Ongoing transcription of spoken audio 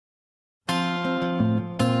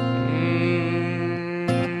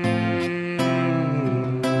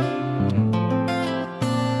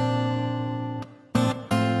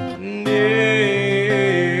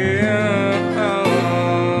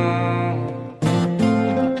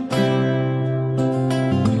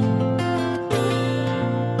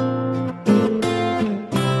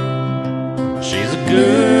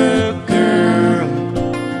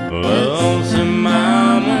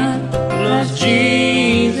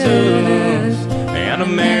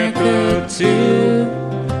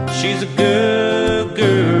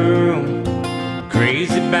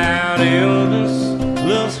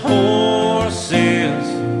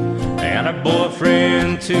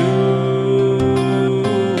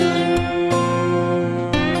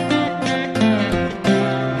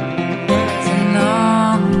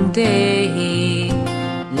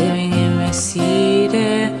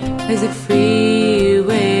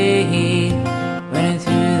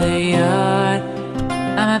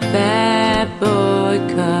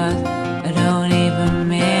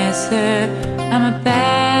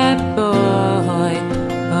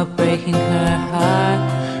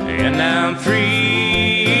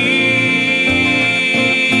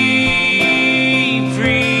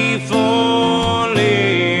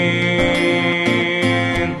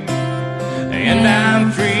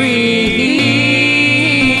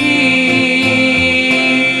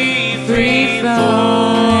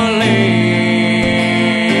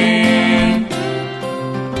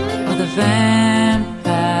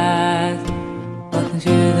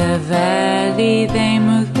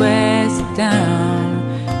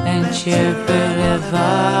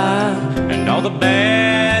Boulevard. And all the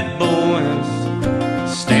bad boys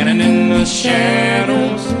standing in the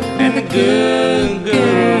shadows, and the good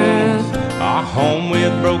girls are home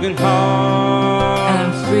with broken hearts.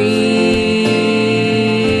 I'm free,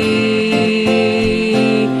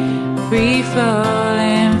 free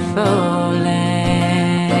falling, falling.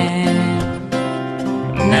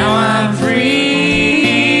 Now I'm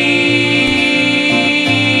free,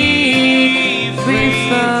 free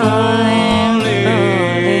falling, falling.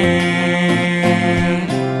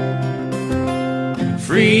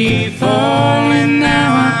 Free falling, now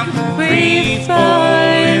I'm free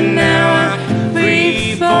falling, now I'm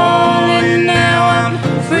free falling, now I'm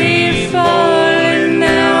free falling,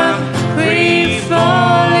 now I'm free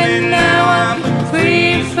falling, now I'm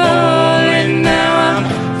free falling, now I'm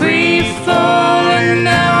free falling,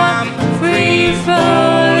 now I'm free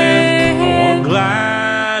falling. I wanna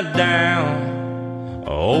glide down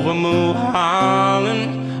over Mulholland.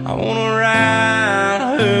 I wanna ride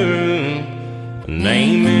her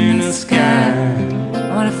name in the sky. I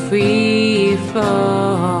wanna free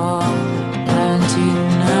fall unto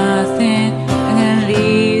nothing. I'm gonna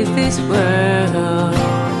leave this world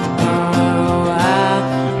for a while.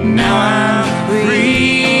 Now I'm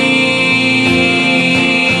free,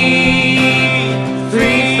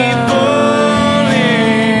 free falling.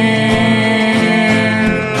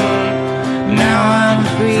 Now I'm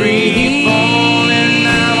free falling,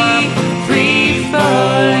 now I'm free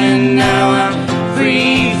falling, now I'm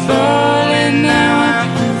free falling, now I'm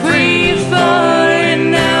free falling,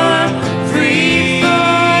 now I'm free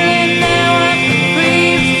falling, now I'm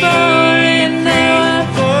free falling, now I'm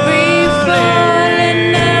free falling,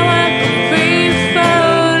 now I'm free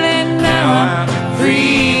falling, now I'm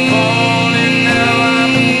free falling, now I'm free falling, now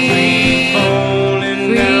I'm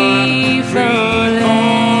free falling,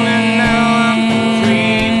 now I'm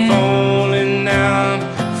free falling, now I'm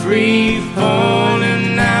free falling.